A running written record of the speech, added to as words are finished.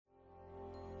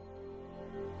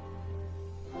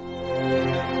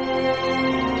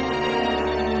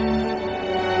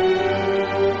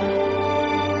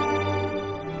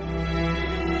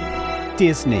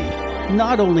Disney.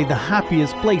 Not only the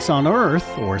happiest place on earth,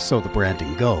 or so the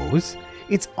branding goes,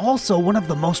 it's also one of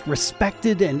the most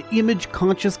respected and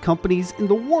image-conscious companies in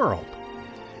the world.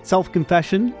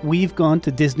 Self-confession, we've gone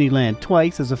to Disneyland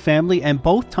twice as a family, and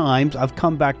both times I've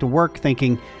come back to work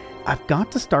thinking, I've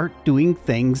got to start doing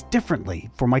things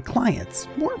differently for my clients,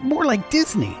 more like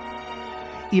Disney.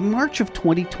 In March of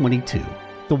 2022,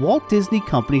 the Walt Disney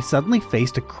Company suddenly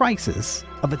faced a crisis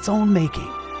of its own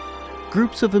making.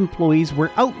 Groups of employees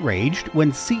were outraged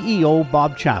when CEO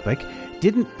Bob Chapek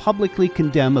didn't publicly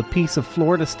condemn a piece of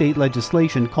Florida state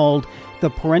legislation called the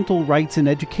Parental Rights in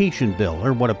Education Bill,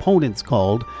 or what opponents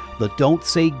called the Don't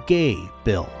Say Gay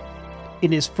Bill.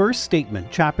 In his first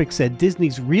statement, Chapek said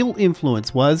Disney's real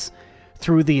influence was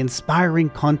through the inspiring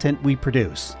content we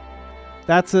produce.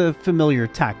 That's a familiar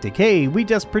tactic. Hey, we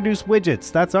just produce widgets.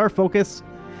 That's our focus.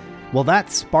 Well, that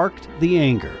sparked the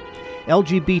anger.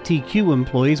 LGBTQ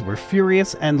employees were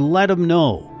furious and let him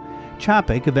know.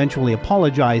 Chapek eventually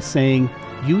apologized, saying,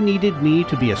 "You needed me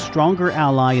to be a stronger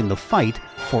ally in the fight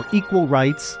for equal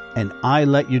rights, and I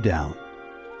let you down.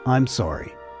 I'm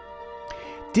sorry."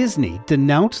 Disney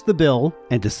denounced the bill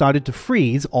and decided to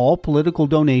freeze all political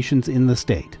donations in the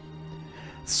state.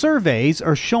 Surveys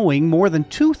are showing more than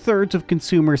 2/3 of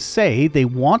consumers say they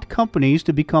want companies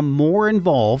to become more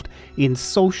involved in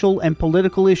social and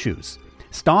political issues.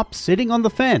 Stop sitting on the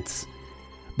fence.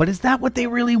 But is that what they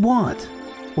really want?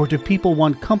 Or do people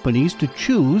want companies to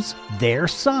choose their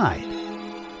side?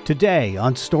 Today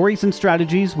on Stories and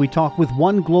Strategies, we talk with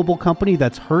one global company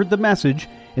that's heard the message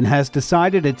and has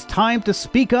decided it's time to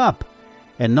speak up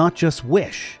and not just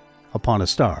wish upon a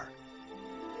star.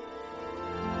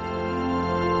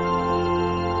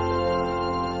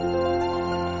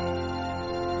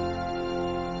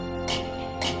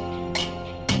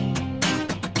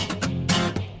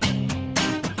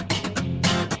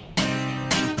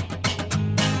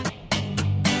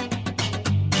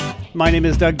 My name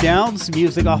is Doug Downs.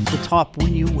 Music off the top,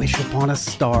 When You Wish Upon a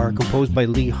Star, composed by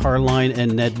Lee Harline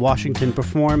and Ned Washington,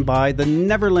 performed by the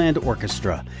Neverland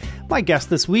Orchestra. My guest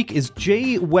this week is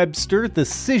Jay Webster, the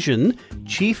Cision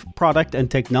Chief Product and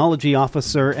Technology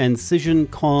Officer and Cision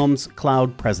Comms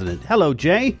Cloud President. Hello,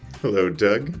 Jay. Hello,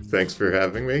 Doug. Thanks for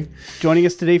having me. Joining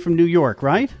us today from New York,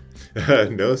 right?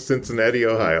 No, Cincinnati,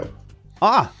 Ohio.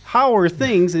 How are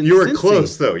things in You were Cincy?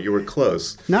 close, though. You were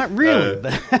close. Not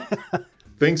really.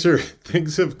 Things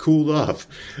have cooled off.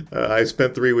 I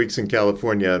spent 3 weeks in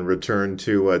California and returned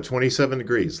to 27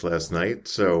 degrees last night.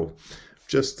 So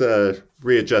just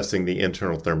readjusting the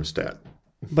internal thermostat.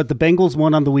 But the Bengals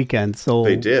won on the weekend, so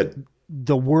They did.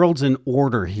 The world's in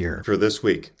order here. For this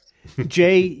week.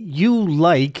 Jay, you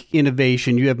like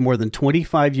innovation. You have more than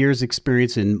 25 years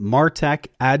experience in MarTech,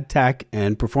 AdTech,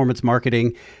 and performance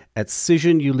marketing. At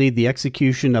Cision, you lead the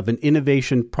execution of an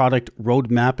innovation product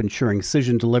roadmap, ensuring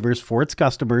Cision delivers for its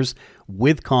customers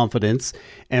with confidence.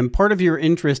 And part of your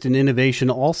interest in innovation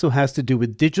also has to do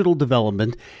with digital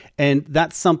development, and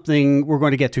that's something we're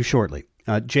going to get to shortly.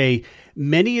 Jay,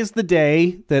 many is the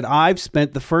day that I've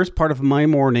spent the first part of my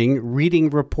morning reading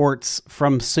reports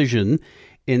from Cision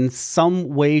in some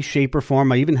way, shape, or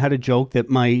form. I even had a joke that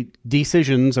my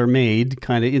decisions are made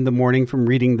kind of in the morning from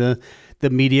reading the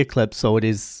media clip. So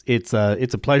it's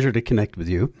a pleasure to connect with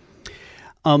you.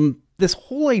 This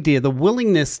whole idea, the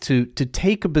willingness to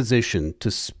take a position, to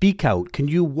speak out. Can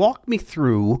you walk me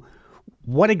through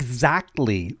what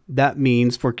exactly that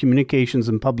means for communications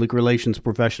and public relations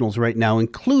professionals right now,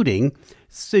 including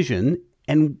Cision,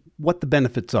 and what the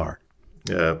benefits are?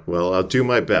 Yeah, well, I'll do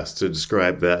my best to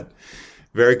describe that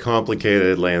very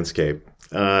complicated landscape.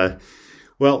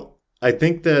 Well, I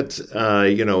think that,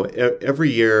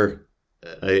 every year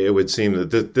it would seem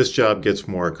that this job gets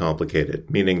more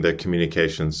complicated, meaning the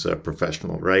communications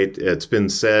professional, right? It's been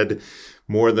said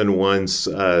more than once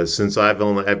since I've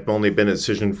only been at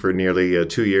Cision for nearly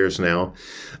 2 years now,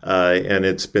 and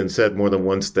it's been said more than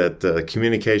once that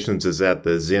communications is at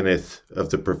the zenith of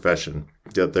the profession,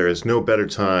 that there is no better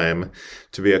time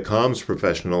to be a comms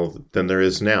professional than there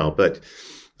is now. But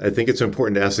I think it's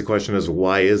important to ask the question is,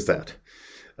 why is that?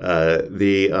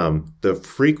 The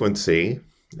frequency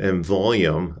and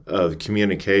volume of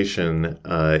communication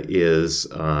is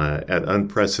at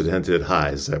unprecedented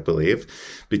highs, I believe,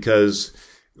 because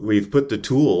we've put the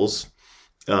tools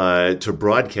to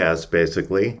broadcast,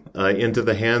 basically, into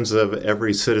the hands of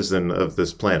every citizen of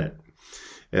this planet.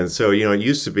 And so, it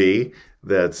used to be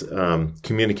that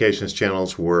communications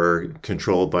channels were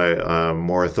controlled by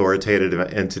more authoritative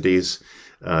entities.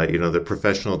 The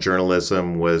professional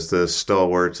journalism was the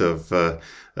stalwart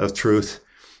of truth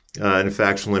and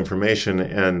factual information,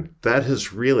 and that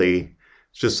has really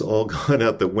It's just all gone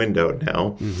out the window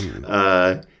now.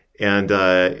 And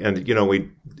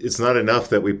it's not enough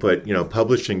that we put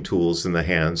publishing tools in the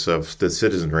hands of the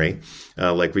citizenry,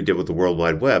 like we did with the World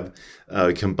Wide Web.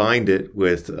 We combined it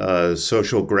with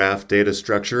social graph data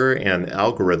structure and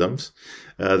algorithms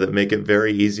that make it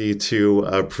very easy to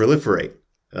proliferate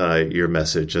your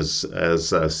message as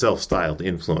a self-styled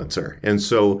influencer. And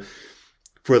so,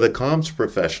 for the comms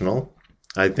professional,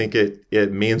 I think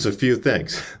it means a few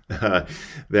things.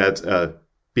 That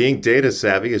being data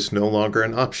savvy is no longer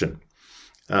an option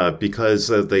because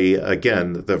of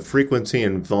the frequency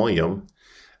and volume,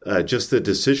 just the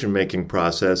decision-making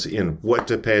process in what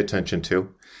to pay attention to,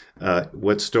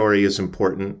 what story is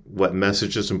important, what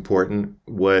message is important,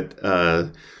 what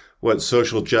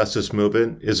social justice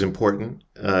movement is important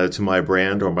to my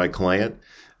brand or my client.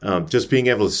 Just being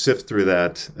able to sift through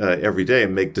that every day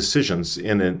and make decisions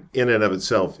in and of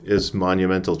itself is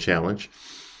monumental challenge.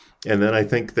 And then I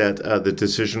think that the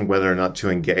decision whether or not to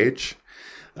engage,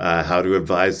 how to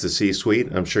advise the C-suite.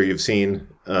 I'm sure you've seen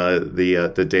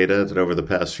the data that over the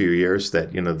past few years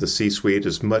that the C-suite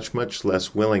is much, much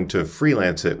less willing to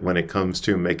freelance it when it comes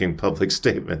to making public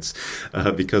statements,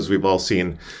 because we've all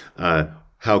seen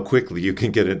how quickly you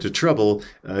can get into trouble,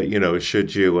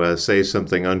 should you say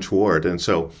something untoward. And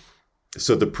so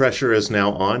the pressure is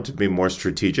now on to be more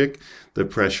strategic. The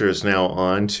pressure is now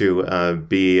on to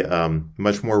be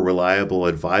much more reliable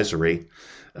advisory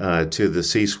to the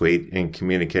C-suite in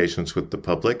communications with the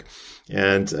public.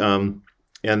 And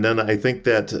then I think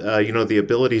that, the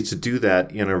ability to do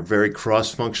that in a very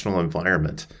cross-functional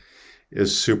environment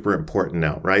is super important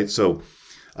now, right? So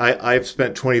I've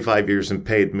spent 25 years in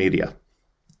paid media.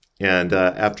 And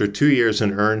after 2 years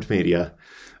in earned media,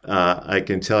 I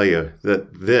can tell you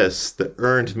that the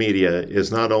earned media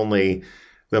is not only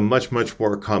the much, much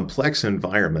more complex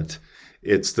environment,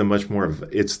 it's the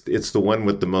one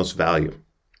with the most value,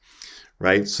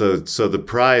 right? So the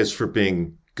prize for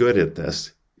being good at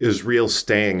this is real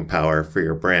staying power for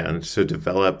your brand to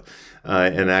develop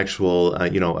an actual,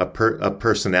 a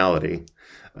personality,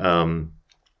 something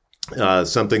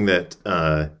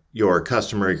that your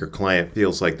customer, your client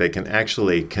feels like they can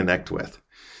actually connect with.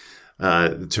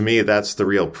 To me, that's the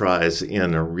real prize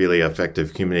in a really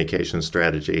effective communication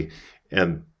strategy.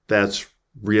 And that's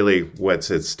really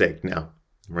what's at stake now,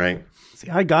 right? See,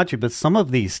 I got you. But some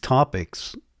of these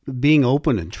topics, being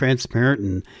open and transparent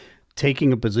and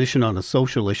taking a position on a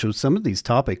social issue, some of these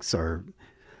topics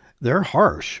they're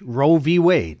harsh. Roe v.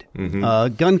 Wade,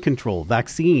 gun control,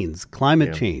 vaccines,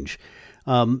 climate change.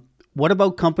 What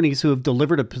about companies who have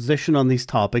delivered a position on these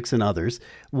topics and others?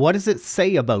 What does it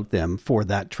say about them for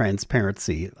that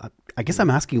transparency? I guess I'm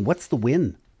asking, what's the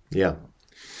win? Yeah,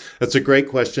 that's a great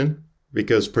question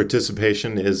because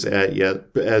participation is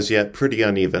as yet pretty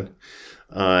uneven.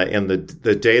 And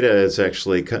the data is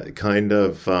actually kind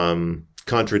of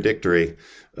contradictory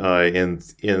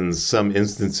in some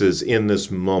instances in this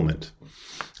moment.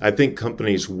 I think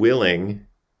companies willing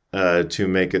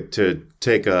to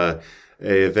take a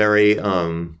very,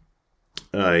 kind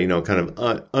of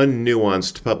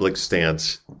unnuanced public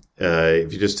stance.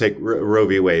 If you just take Roe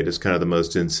v. Wade as kind of the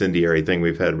most incendiary thing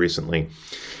we've had recently,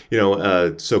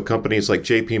 so companies like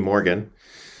J.P. Morgan,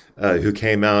 who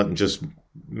came out and just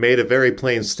made a very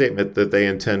plain statement that they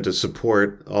intend to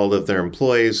support all of their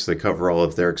employees. They cover all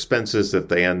of their expenses if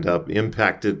they end up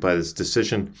impacted by this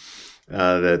decision.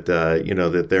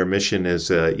 That their mission is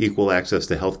equal access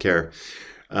to healthcare.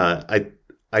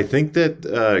 I think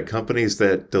that companies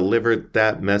that delivered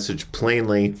that message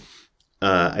plainly,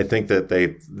 I think that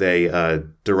they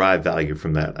derive value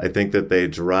from that. I think that they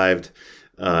derived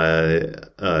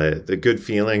the good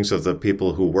feelings of the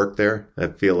people who work there. I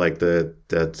feel like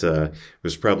that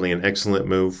was probably an excellent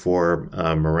move for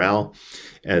morale.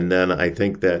 And then I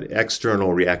think that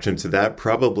external reaction to that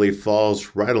probably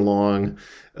falls right along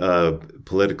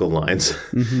political lines.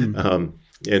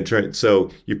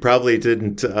 So you probably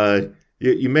didn't.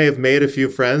 You may have made a few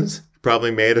friends, probably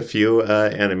made a few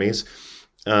enemies,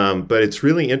 but it's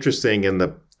really interesting in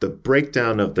the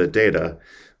breakdown of the data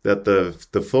that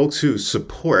the folks who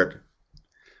support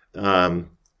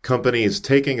companies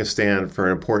taking a stand for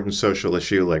an important social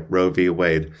issue like Roe v.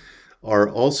 Wade are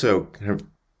also kind of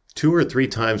 2 or 3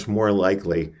 times more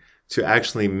likely to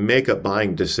actually make a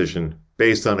buying decision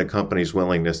based on a company's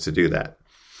willingness to do that.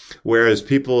 Whereas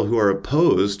people who are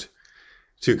opposed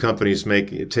to companies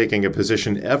taking a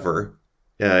position ever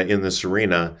in this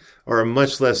arena are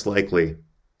much less likely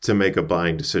to make a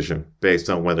buying decision based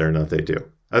on whether or not they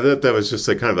do. I thought that was just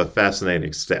a kind of a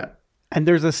fascinating stat. And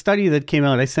there's a study that came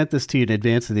out, I sent this to you in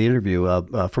advance of the interview,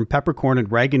 from Peppercorn and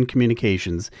Reagan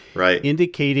Communications, Right.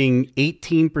 indicating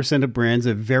 18% of brands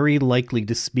are very likely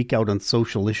to speak out on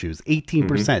social issues.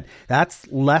 18%. That's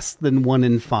less than 1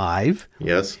 in 5.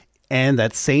 Yes. And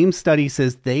that same study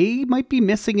says they might be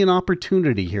missing an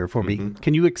opportunity here for me.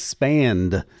 Can you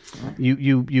expand?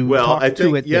 You Well, talked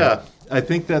to it there. I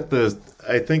think that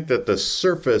the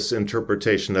surface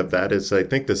interpretation of that is, I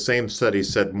think the same study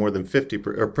said more than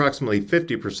approximately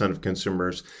 50% of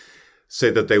consumers say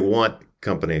that they want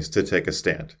companies to take a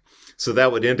stand. So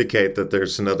that would indicate that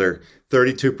there's another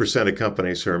 32% of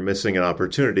companies who are missing an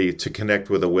opportunity to connect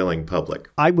with a willing public.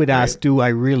 I would ask, do I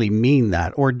really mean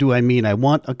that? Or do I mean I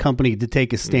want a company to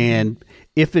take a stand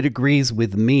if it agrees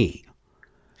with me?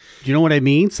 Do you know what I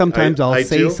mean? Sometimes I'll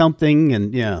say something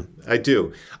and I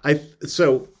do. I think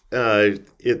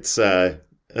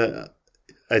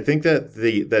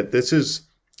that this is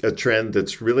a trend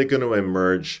that's really going to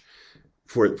emerge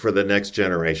for the next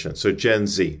generation. So Gen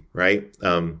Z, right?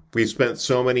 We've spent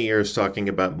so many years talking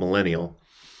about millennial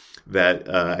that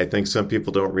I think some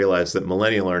people don't realize that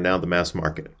millennial are now the mass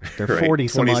market. They're right? 40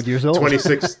 some odd years old.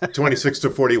 26 to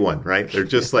 41, right? They're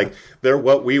just like, they're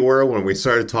what we were when we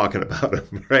started talking about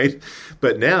them, right?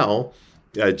 But now,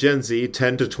 Gen Z,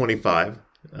 10 to 25,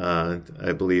 I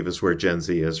believe is where Gen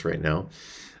Z is right now.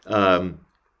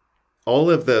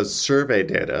 All of the survey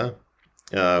data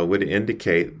would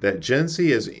indicate that Gen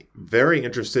Z is very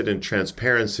interested in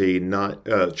transparency, not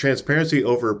transparency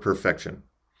over perfection.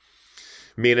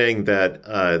 Meaning that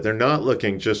they're not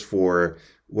looking just for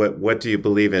what do you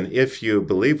believe in if you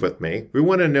believe with me. We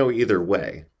want to know either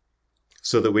way,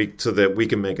 so that we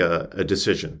can make a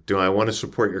decision. Do I want to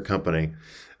support your company?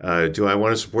 Do I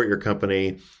want to support your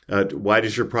company? Why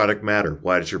does your product matter?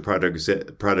 Why does your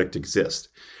product exist?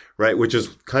 Right, which is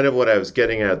kind of what I was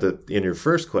getting at in your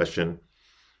first question.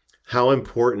 How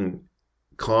important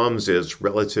comms is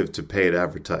relative to paid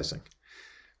advertising.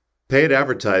 Paid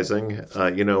advertising,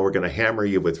 we're going to hammer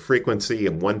you with frequency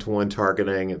and one-to-one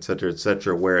targeting, et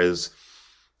cetera, whereas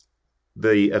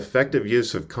the effective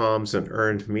use of comms and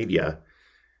earned media,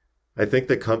 I think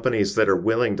the companies that are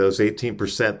willing, those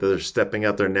 18% that are stepping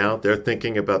out there now, they're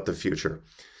thinking about the future.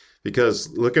 Because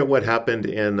look at what happened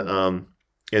in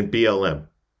BLM,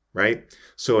 right?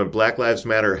 So when Black Lives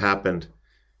Matter happened,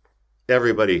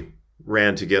 everybody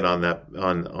ran to get on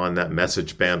that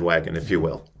message bandwagon, if you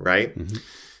will, right? Mm-hmm.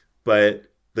 But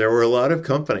there were a lot of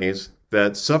companies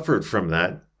that suffered from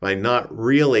that by not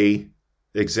really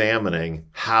examining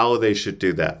how they should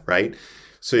do that, right?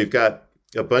 So you've got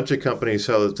a bunch of companies,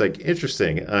 so it's like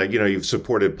interesting. You've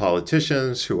supported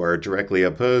politicians who are directly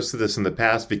opposed to this in the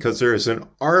past because there is an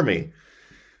army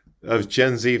of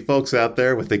Gen Z folks out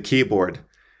there with a keyboard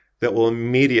that will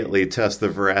immediately test the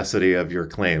veracity of your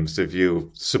claims if you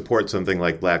support something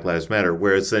like Black Lives Matter.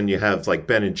 Whereas then you have like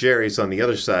Ben and Jerry's on the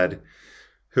other side,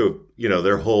 who,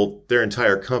 their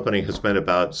entire company has been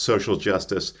about social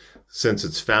justice since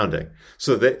its founding.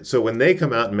 So when they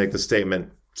come out and make the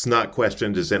statement, it's not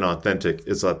questioned as inauthentic,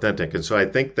 it's authentic. And so I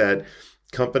think that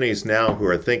companies now who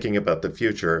are thinking about the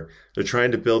future, they're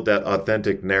trying to build that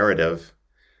authentic narrative,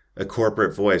 a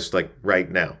corporate voice, like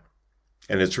right now.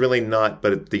 And it's really not,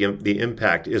 but the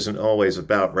impact isn't always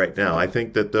about right now. I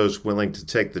think that those willing to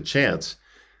take the chance,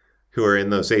 who are in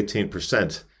those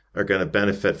 18%, are going to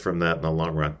benefit from that in the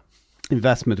long run.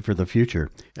 Investment for the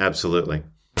future. Absolutely.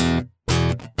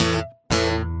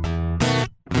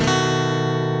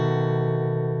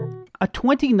 A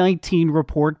 2019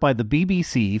 report by the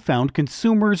BBC found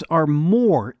consumers are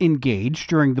more engaged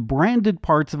during the branded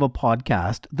parts of a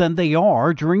podcast than they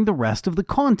are during the rest of the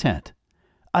content.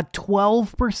 A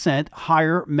 12%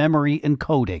 higher memory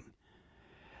encoding.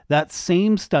 That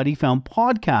same study found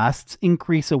podcasts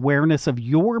increase awareness of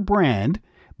your brand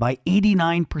by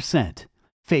 89%,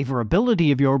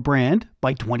 favorability of your brand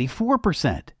by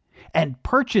 24%, and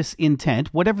purchase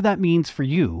intent, whatever that means for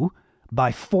you,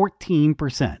 by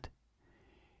 14%.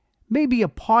 Maybe a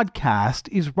podcast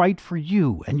is right for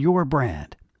you and your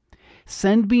brand.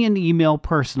 Send me an email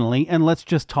personally and let's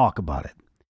just talk about it.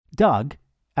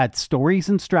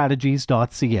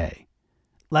 Doug@storiesandstrategies.ca.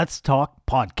 Let's talk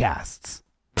podcasts.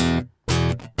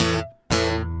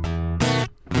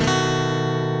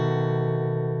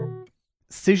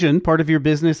 Cision, part of your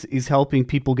business is helping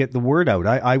people get the word out.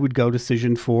 I would go to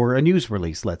Cision for a news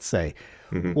release, let's say.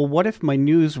 Mm-hmm. Well, what if my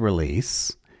news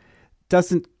release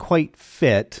doesn't quite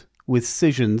fit with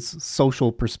Cision's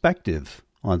social perspective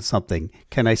on something?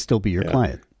 Can I still be your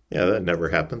client? Yeah, that never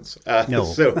happens. No.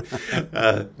 So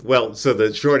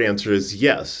the short answer is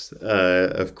yes.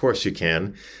 Of course you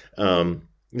can.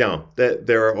 Now, that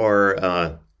there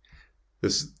are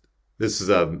this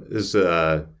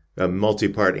a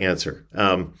multi-part answer.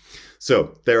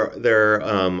 So there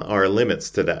are limits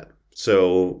to that.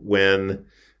 So when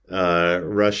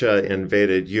Russia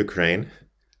invaded Ukraine,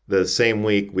 the same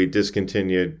week we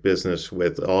discontinued business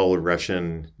with all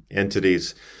Russian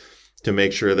entities to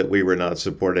make sure that we were not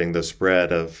supporting the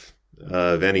spread of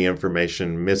any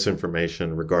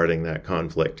misinformation regarding that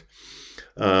conflict.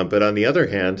 But on the other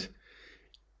hand,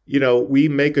 we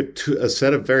make a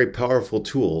set of very powerful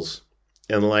tools,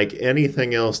 and like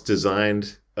anything else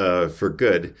designed for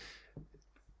good,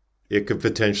 it could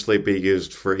potentially be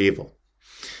used for evil.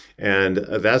 And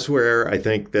that's where I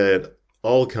think that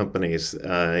all companies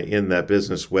in that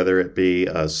business, whether it be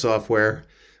software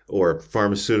or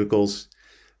pharmaceuticals,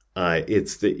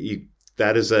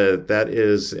 that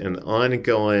is an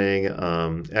ongoing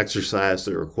exercise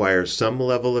that requires some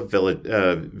level of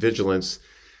vigilance,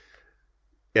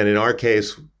 and in our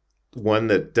case, one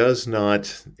that does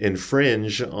not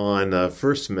infringe on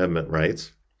First Amendment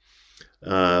rights,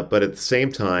 but at the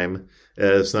same time,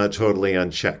 it's not totally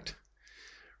unchecked,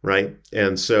 right?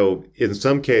 And so, in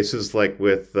some cases, like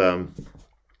with the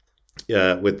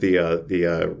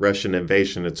Russian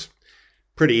invasion, it's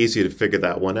pretty easy to figure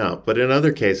that one out. But in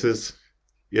other cases,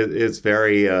 it's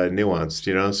very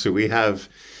nuanced, So we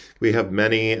have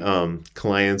many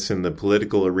clients in the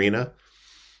political arena,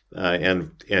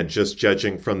 and just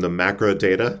judging from the macro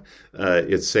data,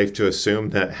 it's safe to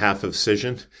assume that half of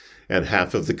Cision and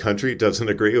half of the country doesn't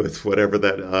agree with whatever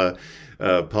that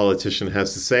politician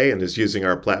has to say and is using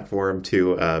our platform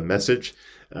to message,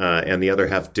 and the other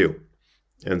half do.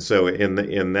 And so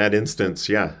in that instance,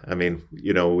 yeah, I mean,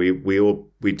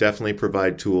 we definitely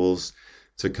provide tools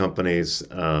to companies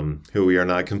who we are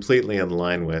not completely in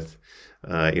line with,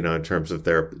 in terms of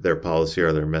their policy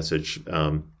or their message,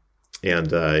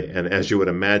 and as you would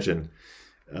imagine,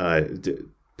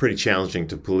 pretty challenging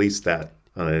to police that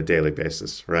on a daily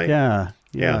basis, right?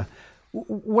 Yeah.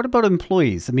 What about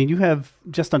employees? I mean, you have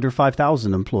just under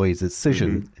 5,000 employees at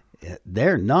Cision. Mm-hmm.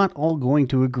 They're not all going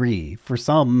to agree. For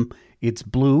some, it's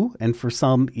blue, and for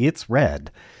some, it's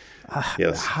red.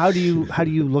 Yes. How do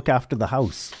you look after the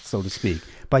house, so to speak,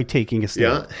 by taking a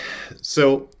stand? Yeah.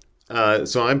 So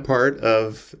I'm part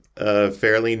of a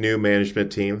fairly new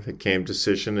management team that came to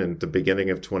Cision in the beginning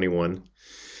of 21,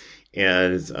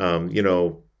 and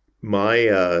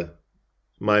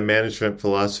my management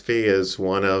philosophy is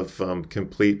one of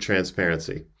complete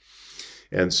transparency.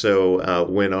 And so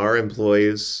when our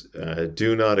employees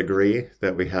do not agree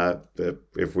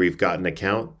if we've got an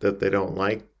account that they don't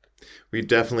like, we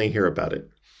definitely hear about it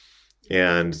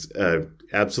and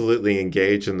absolutely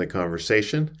engage in the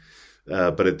conversation.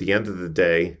 But at the end of the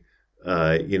day,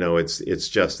 it's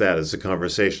just that. It's a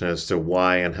conversation as to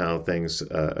why and how things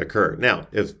occur. Now,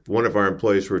 if one of our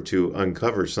employees were to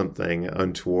uncover something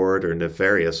untoward or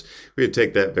nefarious, we would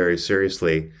take that very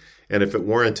seriously. And if it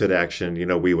warranted action,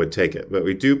 we would take it. But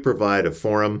we do provide a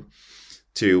forum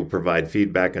to provide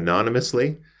feedback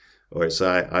anonymously. Or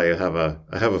so I have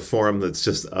a forum that's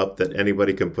just up that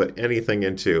anybody can put anything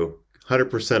into,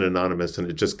 100% anonymous, and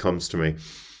it just comes to me.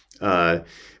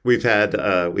 We've had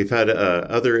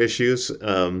other issues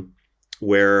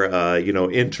where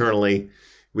internally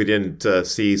we didn't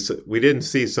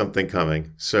see something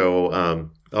coming. So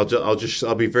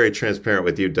I'll be very transparent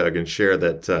with you, Doug, and share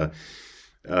that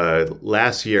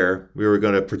last year we were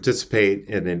going to participate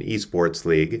in an esports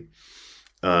league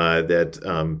and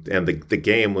the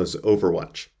game was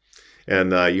Overwatch,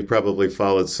 and you probably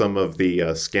followed some of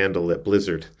the scandal at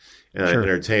Blizzard. Sure.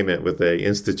 Entertainment with a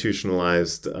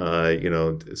institutionalized,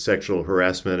 sexual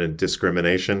harassment and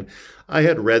discrimination. I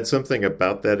had read something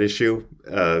about that issue,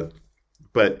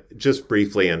 but just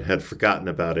briefly, and had forgotten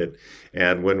about it.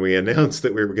 And when we announced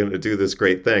that we were going to do this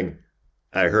great thing,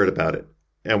 I heard about it,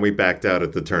 and we backed out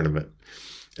at the tournament.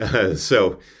 And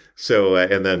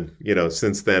then,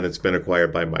 since then it's been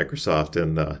acquired by Microsoft,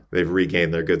 and they've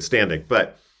regained their good standing.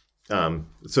 But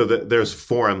there's a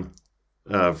forum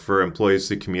for employees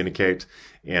to communicate.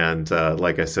 And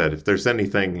like I said, if there's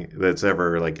anything that's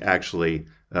ever actually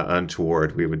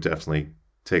untoward, we would definitely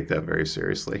take that very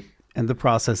seriously. And the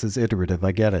process is iterative.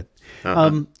 I get it.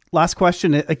 Uh-huh. Last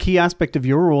question. A key aspect of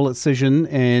your role at Cision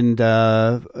and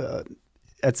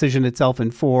at Cision itself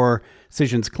and for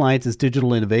Cision's clients is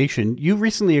digital innovation. You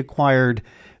recently acquired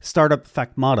startup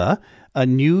Facmata, a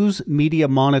news media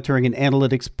monitoring and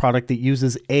analytics product that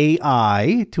uses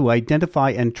AI to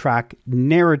identify and track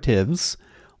narratives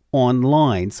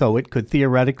online. So it could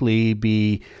theoretically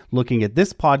be looking at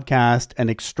this podcast and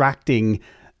extracting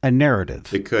a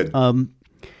narrative. It could.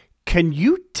 Can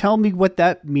you tell me what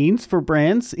that means for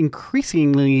brands?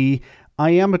 Increasingly, I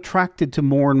am attracted to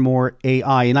more and more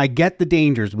AI, and I get the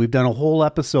dangers. We've done a whole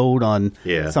episode on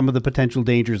some of the potential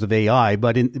dangers of AI,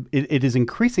 but it is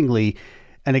increasingly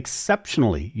an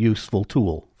exceptionally useful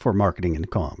tool for marketing and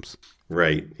comms.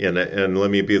 Right. And let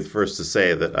me be the first to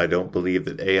say that I don't believe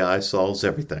that AI solves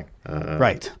everything.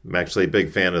 Right. I'm actually a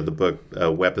big fan of the book,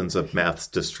 Weapons of Math's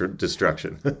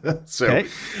Destruction.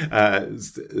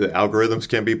 Algorithms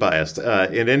can be biased.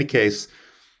 In any case,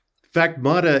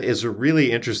 Factmata is a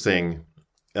really interesting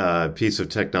piece of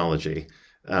technology.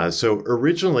 So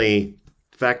originally,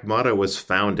 Factmata was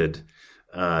founded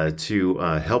to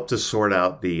help to sort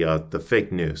out the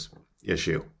fake news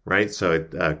issue, right? So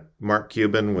Mark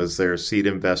Cuban was their seed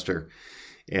investor,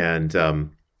 and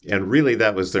really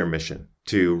that was their mission,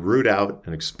 to root out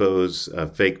and expose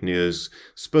fake news,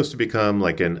 supposed to become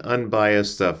like an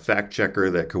unbiased fact checker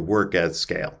that could work at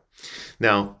scale.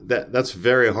 Now, that's a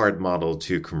very hard model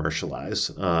to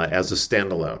commercialize as a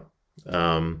standalone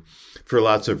for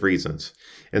lots of reasons.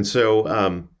 And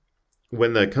so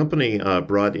when the company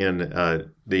brought in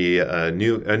a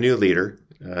new leader,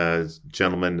 a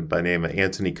gentleman by name of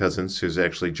Anthony Cousins, who's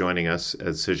actually joining us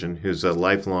at Cision, who's a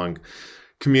lifelong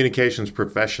communications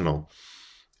professional,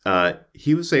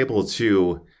 he was able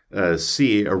to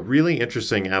see a really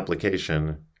interesting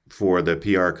application for the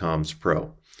PR Comms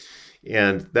Pro.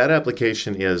 And that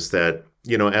application is that,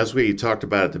 as we talked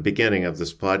about at the beginning of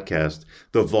this podcast,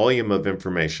 the volume of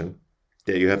information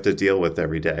that you have to deal with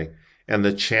every day and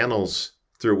the channels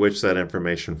through which that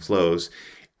information flows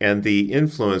and the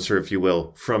influencer, if you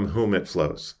will, from whom it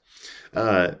flows.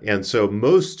 And so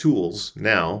most tools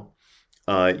now,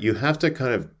 you have to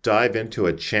kind of dive into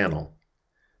a channel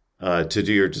to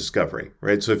do your discovery,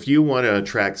 right? So if you want to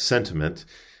attract sentiment,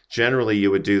 generally you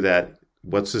would do that.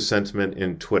 What's the sentiment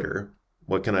in Twitter?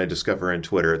 What can I discover in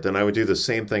Twitter? Then I would do the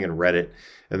same thing in Reddit.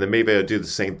 And then maybe I would do the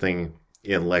same thing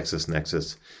in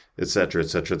LexisNexis, et cetera, et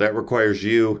cetera. That requires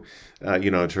you,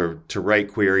 to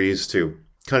write queries, to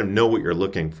kind of know what you're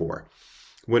looking for.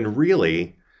 When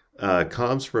really,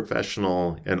 comms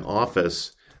professional and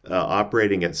office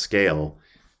operating at scale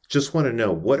just want to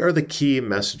know, what are the key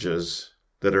messages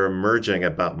that are emerging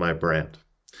about my brand?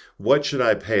 What should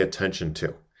I pay attention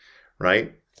to,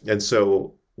 right? And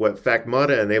so what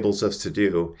Factmata enables us to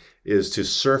do is to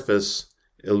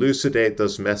elucidate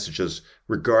those messages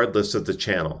regardless of the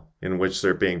channel in which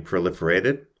they're being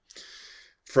proliferated.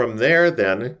 From there,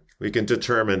 then, we can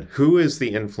determine who is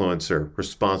the influencer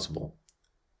responsible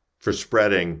for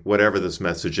spreading whatever this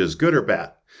message is, good or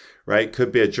bad, right?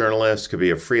 Could be a journalist, could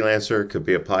be a freelancer, could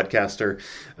be a podcaster,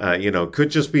 could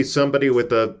just be somebody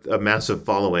with a massive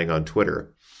following on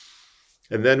Twitter.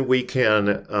 And then we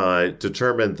can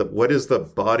determine what is the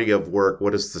body of work,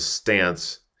 what is the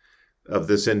stance of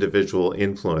this individual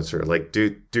influencer? Like,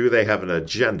 do they have an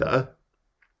agenda?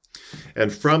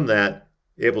 And from that,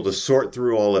 able to sort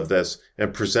through all of this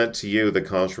and present to you, the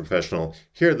comms professional,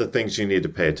 here are the things you need to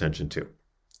pay attention to,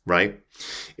 right?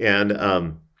 And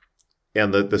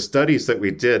the studies that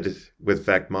we did with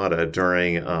Factmata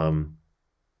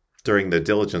during the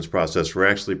diligence process were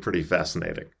actually pretty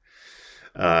fascinating.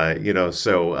 We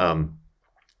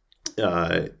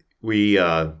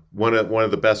one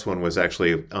of the best one was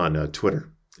actually on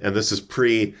Twitter, and this is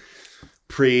pre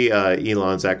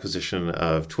Elon's acquisition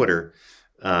of Twitter.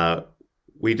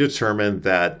 We determined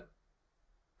that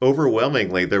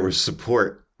overwhelmingly there was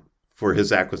support for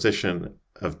his acquisition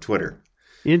of Twitter.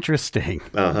 Interesting.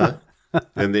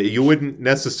 And you wouldn't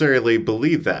necessarily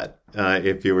believe that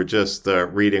if you were just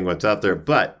reading what's out there.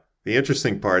 But the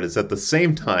interesting part is at the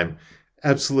same time,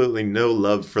 absolutely no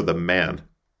love for the man,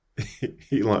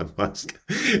 Elon Musk.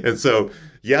 And so,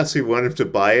 yes, he wanted to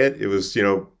buy it. It was,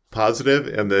 positive.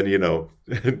 And then,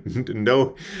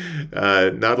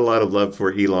 not a lot of love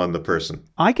for Elon, the person.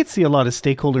 I could see a lot of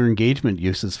stakeholder engagement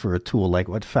uses for a tool like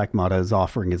what Factmata is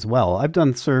offering as well. I've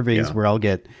done surveys where I'll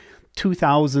get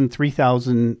 2,000,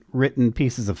 3,000 written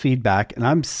pieces of feedback, and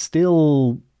I'm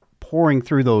still poring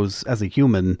through those as a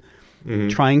human,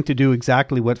 trying to do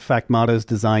exactly what Factmata is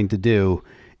designed to do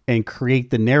and create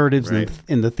the narratives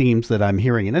and the themes that I'm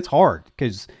hearing. And it's hard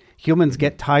because humans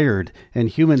get tired and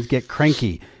humans get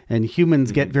cranky and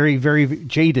humans get very, very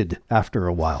jaded after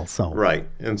a while. So right.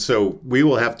 And so we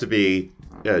will have to be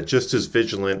just as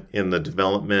vigilant in the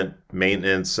development,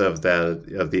 maintenance of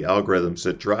the algorithms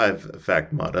that drive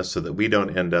Factmata so that we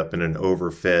don't end up in an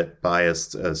overfit,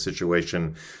 biased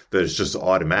situation that is just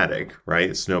automatic, right?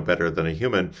 It's no better than a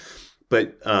human.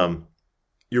 But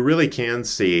you really can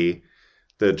see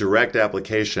the direct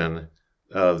application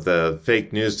of the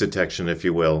fake news detection, if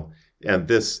you will, and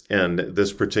this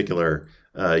particular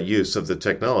use of the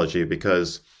technology,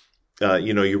 because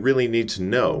you really need to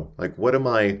know, like, what am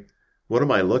I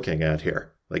looking at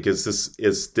here? Like, is this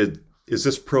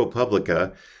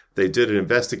ProPublica? They did an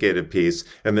investigative piece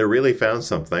and they really found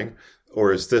something,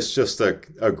 or is this just a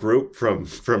group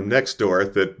from next door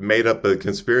that made up a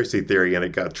conspiracy theory and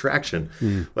it got traction?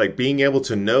 Like, being able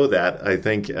to know that, I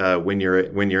think, when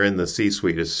you're in the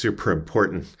C-suite is super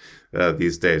important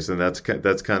these days, and that's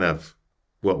kind of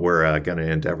what we're going to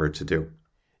endeavor to do.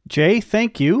 Jay,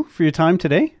 thank you for your time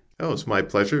today. Oh, it's my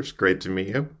pleasure. It's great to meet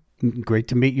you. Great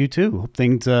to meet you too. Hope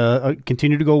things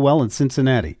continue to go well in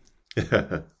Cincinnati.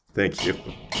 Thank you.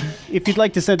 If you'd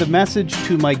like to send a message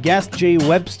to my guest, Jay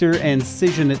Webster, and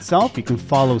Cision itself, you can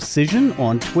follow Cision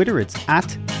on Twitter. It's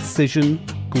 @Cision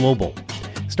Global.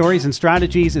 Stories and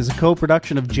Strategies is a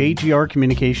co-production of JGR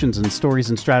Communications and Stories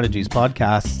and Strategies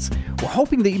podcasts. We're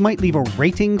hoping that you might leave a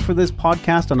rating for this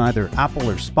podcast on either Apple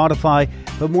or Spotify.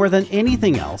 But more than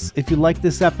anything else, if you like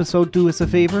this episode, do us a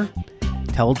favor.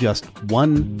 Tell just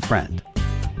one friend.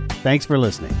 Thanks for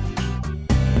listening.